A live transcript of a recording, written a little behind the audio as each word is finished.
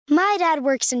My dad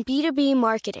works in B2B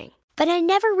marketing, but I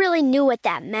never really knew what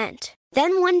that meant.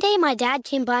 Then one day my dad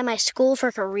came by my school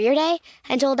for career day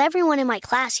and told everyone in my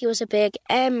class he was a big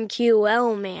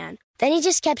MQL man. Then he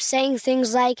just kept saying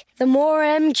things like, the more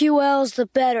MQLs, the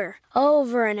better,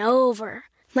 over and over.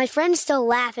 My friends still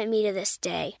laugh at me to this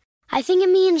day. I think it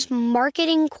means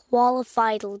marketing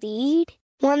qualified lead.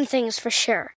 One thing's for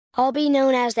sure, I'll be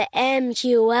known as the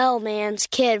MQL man's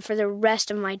kid for the rest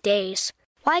of my days.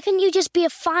 Why couldn't you just be a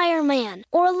fireman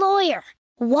or a lawyer?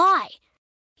 Why?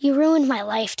 You ruined my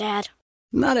life, Dad.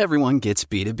 Not everyone gets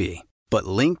B2B, but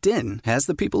LinkedIn has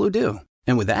the people who do.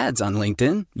 And with ads on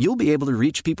LinkedIn, you'll be able to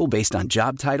reach people based on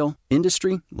job title,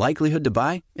 industry, likelihood to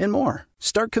buy, and more.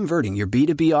 Start converting your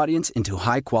B2B audience into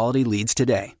high-quality leads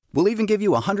today. We'll even give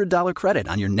you a $100 credit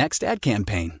on your next ad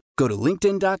campaign. Go to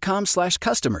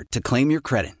linkedin.com/customer to claim your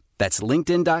credit. That's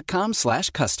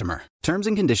linkedin.com/customer. Terms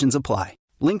and conditions apply.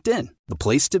 LinkedIn, the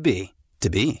place to be, to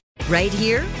be. Right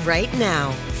here, right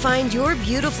now. Find your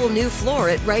beautiful new floor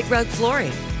at Right Rug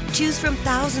Flooring. Choose from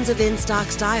thousands of in-stock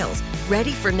styles,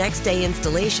 ready for next day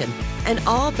installation, and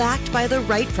all backed by the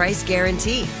right price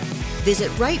guarantee. Visit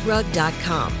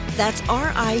rightrug.com. That's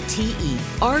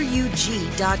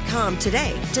RITERUG.com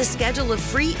today to schedule a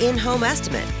free in-home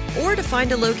estimate or to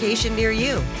find a location near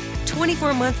you.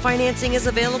 24-month financing is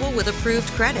available with approved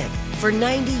credit. For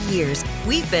 90 years,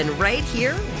 we've been right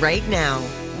here, right now.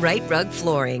 Right Rug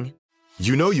Flooring.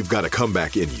 You know you've got a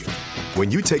comeback in you. When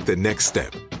you take the next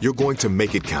step, you're going to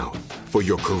make it count. For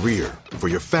your career, for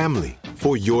your family,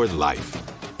 for your life.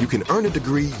 You can earn a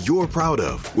degree you're proud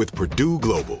of with Purdue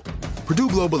Global. Purdue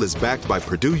Global is backed by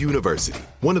Purdue University,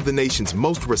 one of the nation's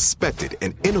most respected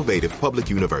and innovative public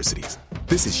universities.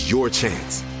 This is your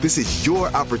chance. This is your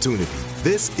opportunity.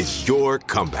 This is your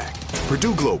comeback.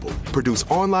 Purdue Global, Purdue's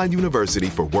online university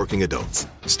for working adults.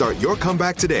 Start your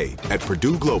comeback today at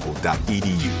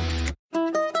purdueglobal.edu.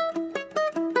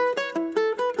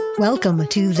 Welcome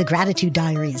to The Gratitude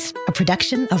Diaries, a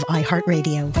production of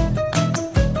iHeartRadio.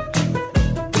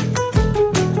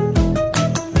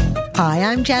 Hi,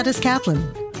 I'm Janice Kaplan.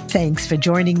 Thanks for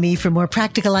joining me for more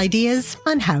practical ideas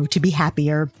on how to be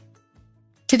happier.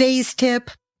 Today's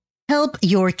tip: help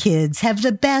your kids have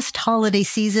the best holiday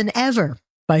season ever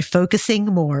by focusing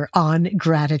more on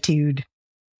gratitude.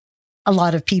 A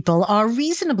lot of people are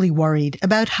reasonably worried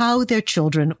about how their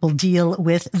children will deal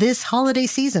with this holiday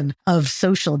season of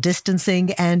social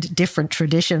distancing and different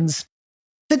traditions.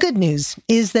 The good news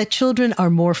is that children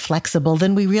are more flexible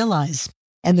than we realize,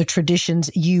 and the traditions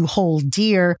you hold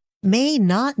dear may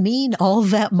not mean all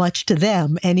that much to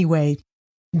them anyway.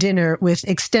 Dinner with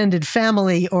extended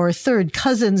family or third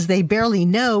cousins they barely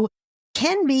know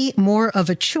can be more of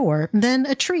a chore than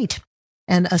a treat.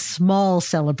 And a small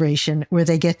celebration where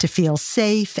they get to feel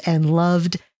safe and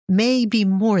loved may be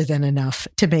more than enough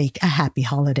to make a happy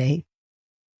holiday.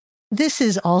 This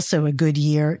is also a good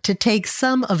year to take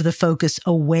some of the focus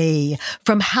away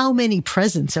from how many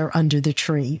presents are under the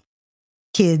tree.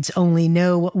 Kids only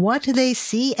know what they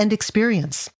see and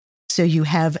experience, so you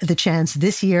have the chance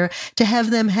this year to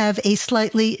have them have a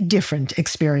slightly different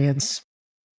experience.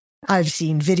 I've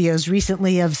seen videos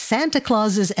recently of Santa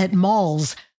Clauses at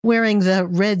malls wearing the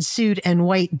red suit and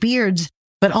white beards,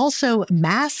 but also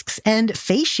masks and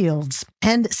face shields,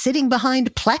 and sitting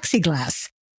behind plexiglass,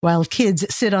 while kids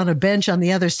sit on a bench on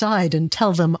the other side and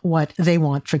tell them what they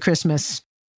want for Christmas.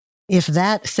 If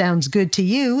that sounds good to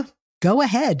you, go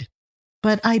ahead.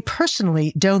 But I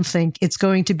personally don't think it's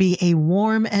going to be a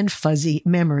warm and fuzzy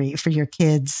memory for your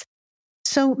kids.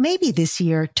 So maybe this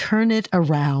year, turn it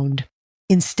around.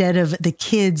 Instead of the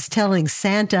kids telling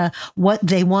Santa what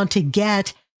they want to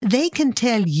get, they can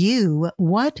tell you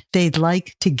what they'd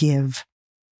like to give.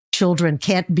 Children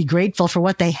can't be grateful for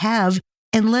what they have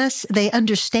unless they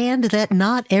understand that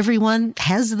not everyone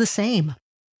has the same.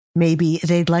 Maybe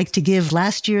they'd like to give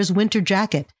last year's winter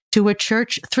jacket to a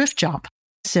church thrift shop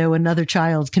so another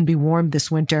child can be warm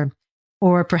this winter.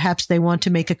 Or perhaps they want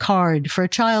to make a card for a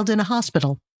child in a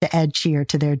hospital to add cheer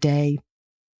to their day.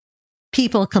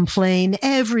 People complain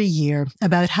every year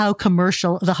about how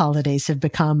commercial the holidays have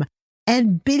become,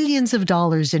 and billions of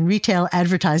dollars in retail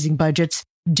advertising budgets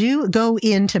do go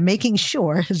into making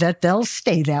sure that they'll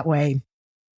stay that way.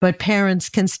 But parents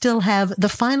can still have the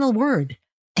final word,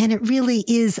 and it really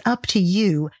is up to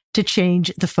you to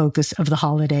change the focus of the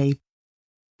holiday.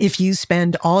 If you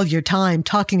spend all your time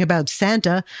talking about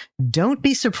Santa, don't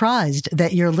be surprised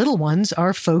that your little ones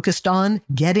are focused on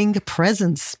getting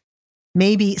presents.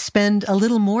 Maybe spend a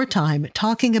little more time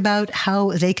talking about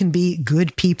how they can be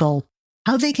good people,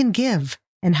 how they can give,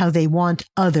 and how they want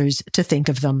others to think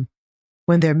of them.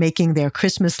 When they're making their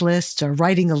Christmas lists or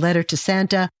writing a letter to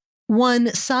Santa,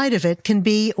 one side of it can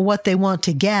be what they want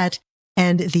to get,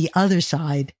 and the other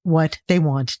side, what they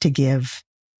want to give.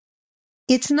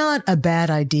 It's not a bad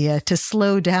idea to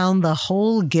slow down the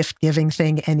whole gift-giving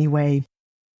thing anyway.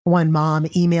 One mom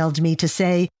emailed me to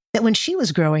say that when she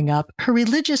was growing up, her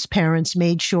religious parents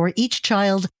made sure each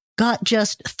child got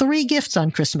just 3 gifts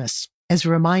on Christmas, as a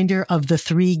reminder of the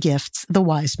 3 gifts the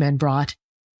wise men brought.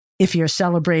 If you're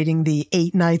celebrating the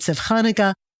 8 nights of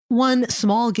Hanukkah, 1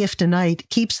 small gift a night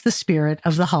keeps the spirit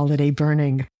of the holiday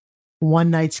burning. 1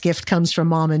 night's gift comes from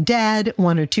mom and dad,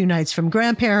 1 or 2 nights from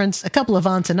grandparents, a couple of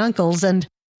aunts and uncles, and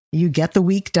you get the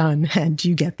week done, and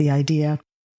you get the idea.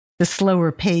 The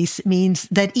slower pace means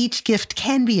that each gift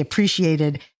can be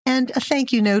appreciated and a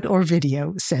thank you note or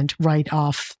video sent right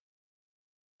off.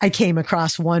 I came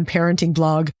across one parenting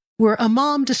blog where a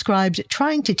mom described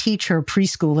trying to teach her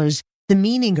preschoolers the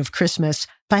meaning of Christmas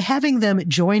by having them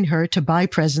join her to buy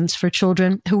presents for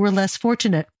children who were less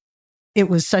fortunate. It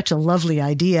was such a lovely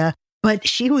idea, but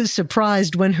she was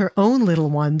surprised when her own little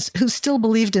ones, who still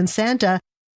believed in Santa,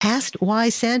 asked why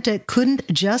Santa couldn't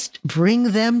just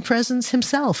bring them presents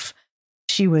himself.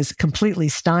 She was completely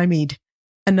stymied.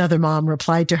 Another mom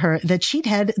replied to her that she'd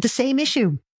had the same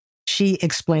issue. She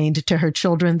explained to her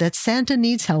children that Santa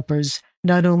needs helpers,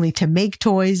 not only to make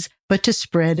toys, but to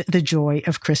spread the joy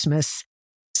of Christmas.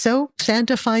 So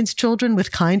Santa finds children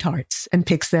with kind hearts and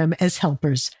picks them as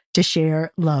helpers to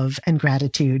share love and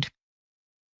gratitude.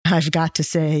 I've got to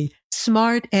say,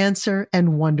 smart answer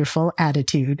and wonderful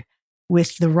attitude.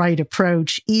 With the right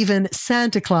approach, even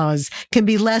Santa Claus can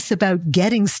be less about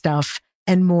getting stuff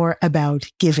and more about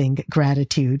giving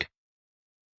gratitude.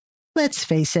 Let's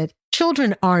face it,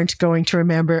 children aren't going to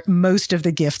remember most of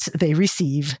the gifts they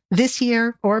receive this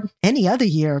year or any other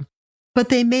year, but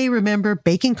they may remember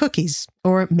baking cookies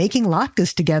or making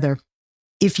latkes together.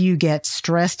 If you get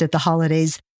stressed at the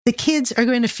holidays, the kids are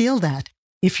going to feel that.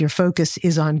 If your focus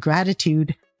is on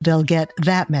gratitude, they'll get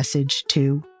that message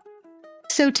too.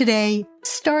 So today,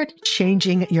 start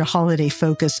changing your holiday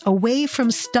focus away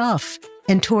from stuff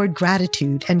and toward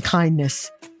gratitude and kindness.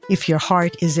 If your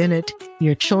heart is in it,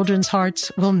 your children's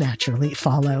hearts will naturally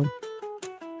follow.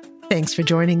 Thanks for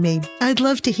joining me. I'd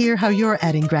love to hear how you're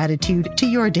adding gratitude to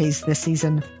your days this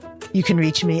season. You can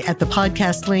reach me at the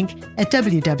podcast link at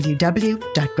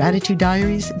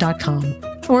www.gratitudediaries.com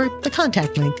or the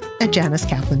contact link at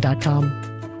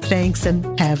janicekaplan.com. Thanks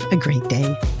and have a great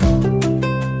day.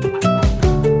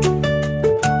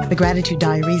 The Gratitude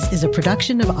Diaries is a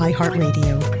production of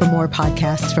iHeartRadio. For more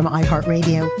podcasts from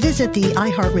iHeartRadio, visit the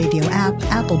iHeartRadio app,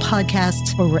 Apple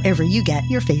Podcasts, or wherever you get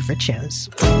your favorite shows.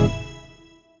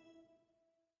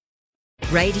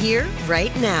 Right here,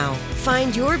 right now.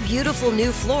 Find your beautiful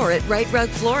new floor at Right Rug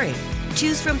Flooring.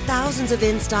 Choose from thousands of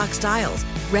in-stock styles,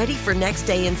 ready for next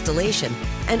day installation,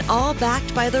 and all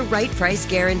backed by the right price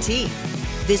guarantee.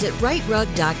 Visit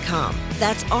rightrug.com.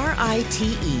 That's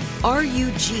RITERUG.com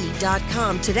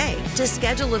today to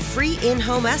schedule a free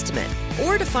in-home estimate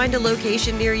or to find a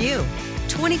location near you.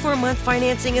 24-month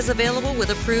financing is available with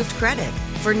approved credit.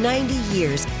 For 90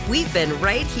 years, we've been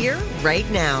right here, right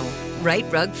now. Right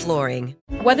Rug Flooring.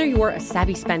 Whether you're a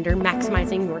savvy spender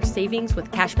maximizing your savings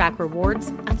with cashback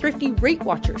rewards, a thrifty rate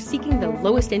watcher seeking the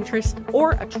lowest interest,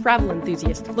 or a travel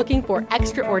enthusiast looking for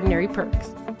extraordinary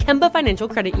perks, Kemba Financial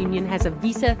Credit Union has a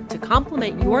visa to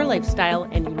complement your lifestyle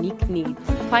and unique needs.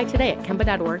 Apply today at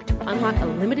Kemba.org to unlock a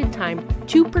limited time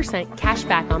 2% cash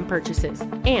back on purchases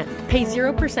and pay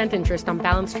 0% interest on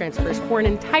balance transfers for an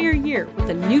entire year with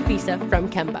a new visa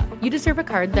from Kemba. You deserve a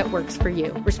card that works for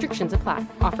you. Restrictions apply.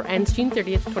 Offer ends June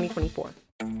 30th, 2024.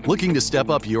 Looking to step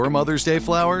up your Mother's Day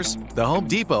flowers? The Home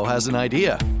Depot has an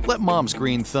idea. Let Mom's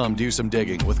green thumb do some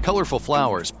digging with colorful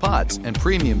flowers, pots, and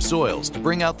premium soils to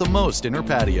bring out the most in her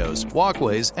patios,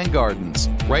 walkways, and gardens.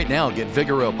 Right now, get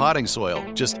Vigoro potting soil,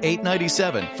 just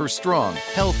 $8.97 for strong,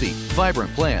 healthy,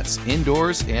 vibrant plants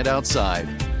indoors and outside.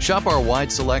 Shop our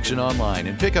wide selection online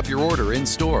and pick up your order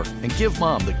in-store and give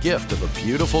Mom the gift of a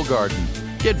beautiful garden.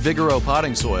 Get Vigoro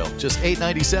potting soil, just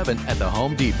 $8.97 at the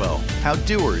Home Depot. How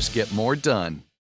doers get more done.